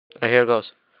Alright, here it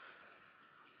goes.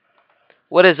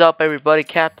 What is up, everybody?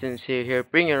 Captain C here,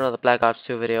 bringing you another Black Ops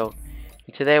 2 video.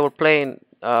 And today we're playing,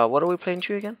 what are we playing,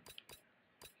 Chew, again?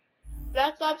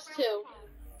 Black Ops 2.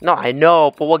 No, I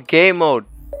know, but what game mode?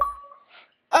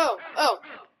 Oh.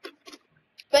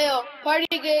 Fail. Party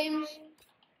games.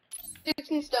 Sticks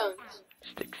and stones.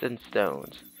 Sticks and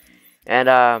stones.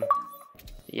 And,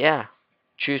 yeah.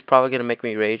 Chew's probably gonna make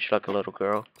me rage like a little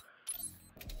girl.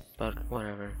 But,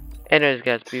 whatever. Anyways,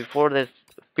 guys, before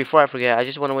I forget, I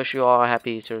just want to wish you all a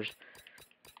happy Easter.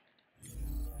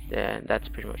 Yeah, that's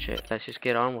pretty much it. Let's just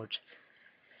get onwards.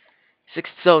 6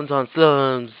 stones on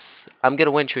slums. I'm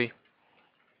gonna win, Tree.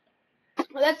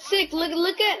 Well, that's sick.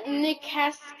 Look at Nick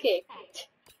Haskett.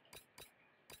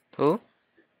 Who?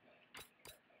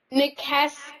 Nick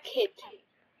Haskett.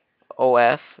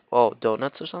 OF? Oh,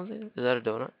 donuts or something? Is that a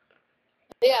donut?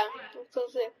 Yeah, that's so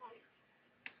sick.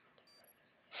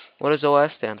 What does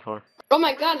OF stand for? Oh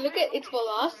my god, look at its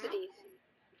velocities.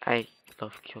 I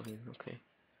love killing, okay.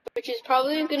 Which is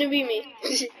probably gonna be me.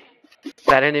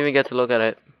 I didn't even get to look at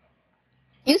it.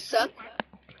 You suck.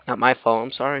 Not my fault,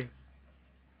 I'm sorry.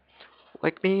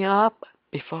 Wake me up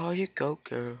before you go,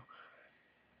 girl.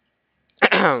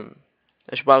 I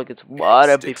should probably get some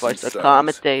water before I start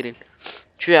commentating.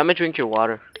 Tree, I'm gonna drink your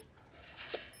water.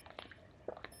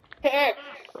 Hey,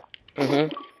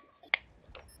 Mm-hmm.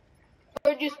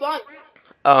 where'd you spawn?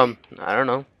 I don't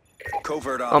know.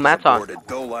 Covert Oh, Matt's on.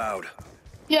 Go loud.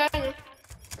 Yeah. I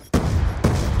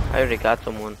already got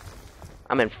someone.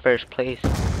 I'm in first place.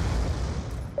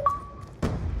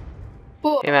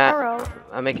 Cool. Hey, Matt.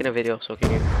 I'm making a video, so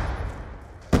can you?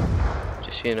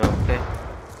 Just so you know, okay?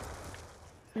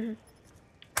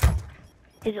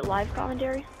 Is it live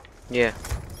commentary? Yeah.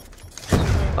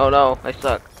 Oh no, I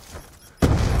suck.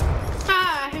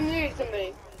 Ah, I'm near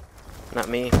somebody. Not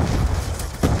me.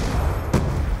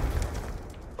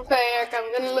 Okay, Eric,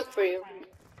 I'm gonna look for you.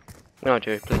 No,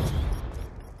 Jerry, please.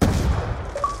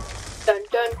 Dun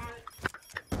dun.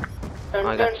 Dun Oh,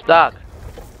 I dun. got stuck.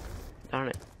 Darn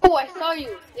it. Oh, I saw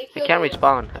you. They I killed can't you.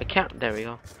 respawn. I can't. There we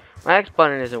go. My X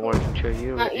button isn't working, True.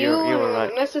 You Not you. were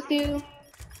right. Mess with you.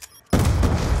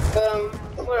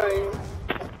 Where are you?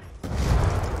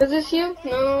 Is this you?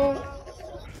 No.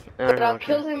 I don't But know, I'll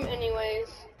kill True. him anyways.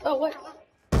 Oh, what?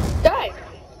 Die!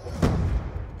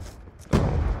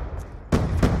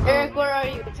 Eric, where are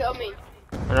you? Tell me.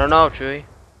 I don't know, Chewy.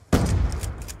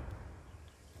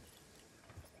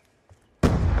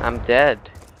 I'm dead.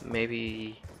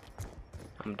 Maybe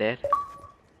I'm dead.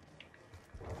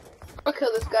 I'll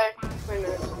kill this guy. Why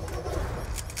not?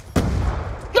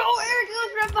 No, Eric, he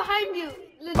was right behind you.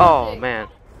 Listen, Oh Jake. man.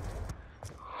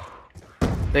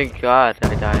 Thank God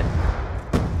I died.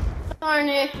 Darn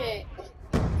it.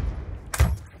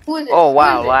 Who is it? Oh Who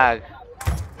wow, is it? lag.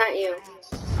 Not you.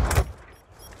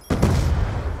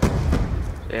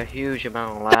 A huge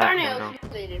amount of lag. Darn it, I I know. was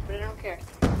humiliated, but I don't care.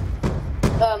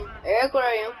 Eric, where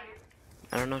are you?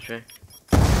 I don't know, Trey.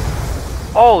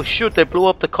 Oh shoot! They blew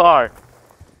up the car.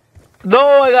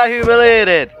 No, I got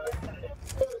humiliated.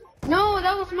 No,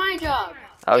 that was my job.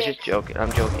 I was Dick. just joking.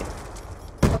 I'm joking.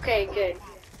 Okay, good.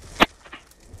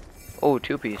 Oh,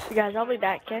 2-piece. You guys, I'll be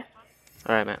back, okay?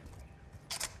 All right, man.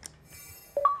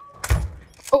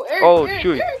 Oh, Eric, Oh, Eric,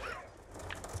 shoot. Eric.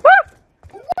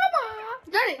 Come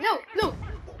on. Darn it, no.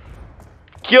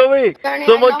 Kill me! Darn it,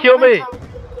 Someone I kill lost my me!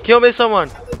 time. Kill me,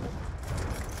 someone!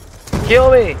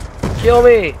 Kill me! Kill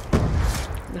me!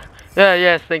 Yeah,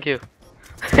 yes, thank you.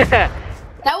 That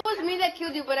was me that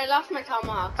killed you, but I lost my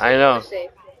tomahawk. So I you know. were safe.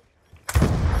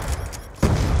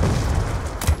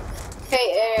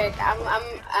 Hey Eric,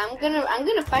 I'm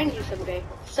gonna find you someday.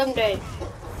 Someday.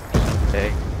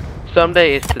 Okay.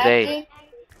 Someday is today. Actually,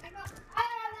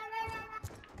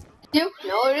 you?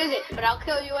 No, it isn't. But I'll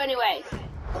kill you anyways.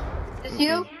 Is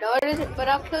you? No, it isn't. But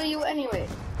I'll kill you anyways.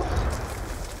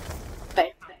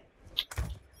 Okay.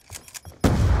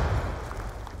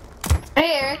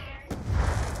 Hey Eric.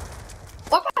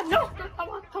 What? No!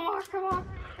 Come on.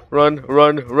 Run.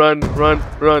 Darn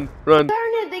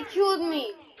it! They killed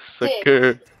me.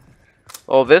 Sucker.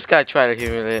 Oh, this guy tried to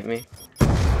humiliate me.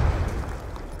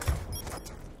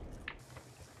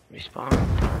 Respawn.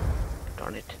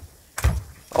 Darn it.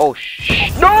 Oh,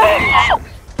 no!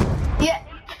 Yeah.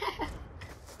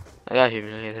 I got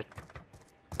humiliated.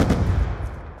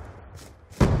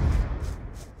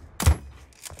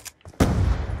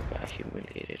 Got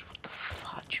humiliated. What the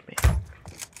fudge, man?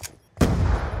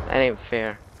 That ain't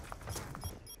fair.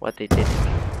 What they did to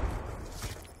me.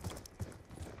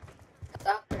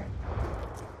 Doctor.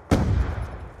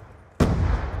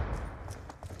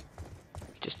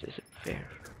 It just isn't fair.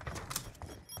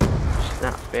 It's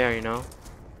not fair, you know?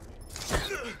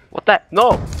 What the?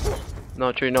 No!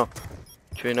 No, Tree, no.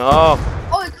 Tree, no.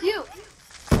 Oh, it's you.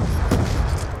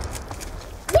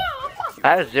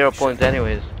 I had 0 points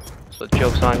anyways. So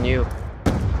joke's on you.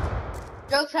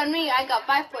 Joke's on me. I got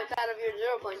 5 points out of your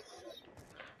 0 points.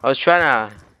 I was trying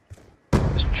to... I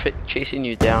was chasing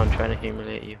you down, trying to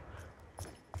humiliate you.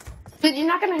 Dude, you're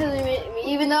not gonna humiliate me,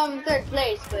 even though I'm in 3rd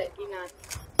place, but you're not.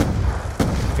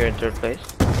 You're in 3rd place?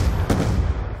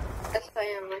 Yes, I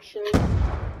am, actually.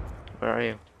 Where are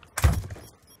you?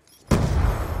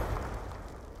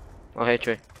 Oh, hey,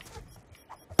 Trey.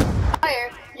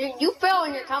 Fire. You fell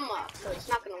on your tomahawk, so it's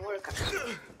not gonna work.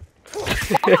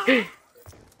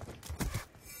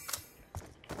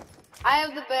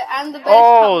 I'm the best.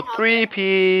 Oh, tomahawk.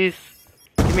 3-piece.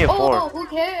 Give me a 4. Oh, who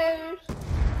cares?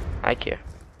 I care.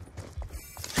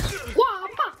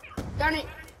 Darn it.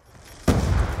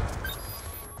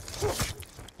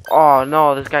 Oh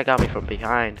no, this guy got me from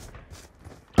behind.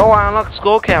 Oh, I unlocked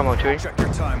skull camo, Tree. Check your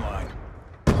timeline.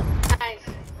 Nice.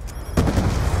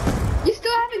 You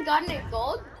still haven't gotten it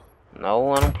gold?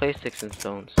 No, I don't play sticks and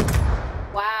stones.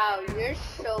 Wow, you're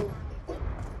so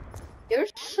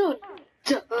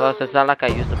dumb. Plus, it's not like I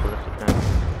used the ballistic knife.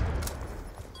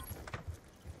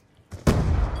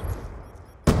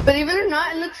 Believe it or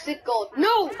not, it looks sick gold.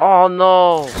 No! Oh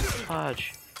no!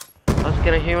 Fudge. I was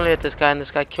gonna humiliate this guy and this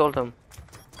guy killed him.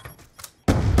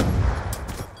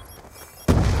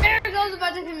 There goes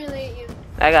about to humiliate you.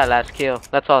 I got last kill.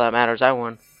 That's all that matters. I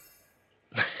won.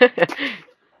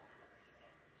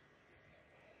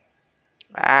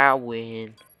 I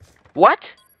win. What?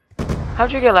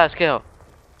 How'd you get last kill?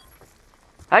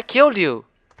 I killed you.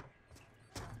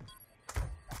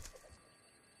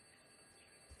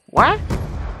 What?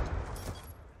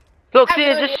 Look, see,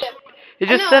 it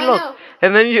just said look,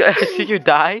 and then you see you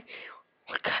die.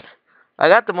 Oh my God. I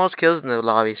got the most kills in the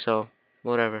lobby, so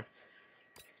whatever.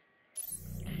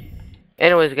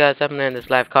 Anyways, guys, I'm gonna end this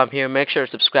live com here. Make sure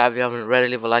to subscribe if you haven't already.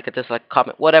 Leave a like, a dislike,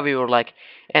 comment, whatever you would like.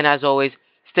 And as always,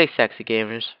 stay sexy,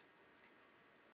 gamers.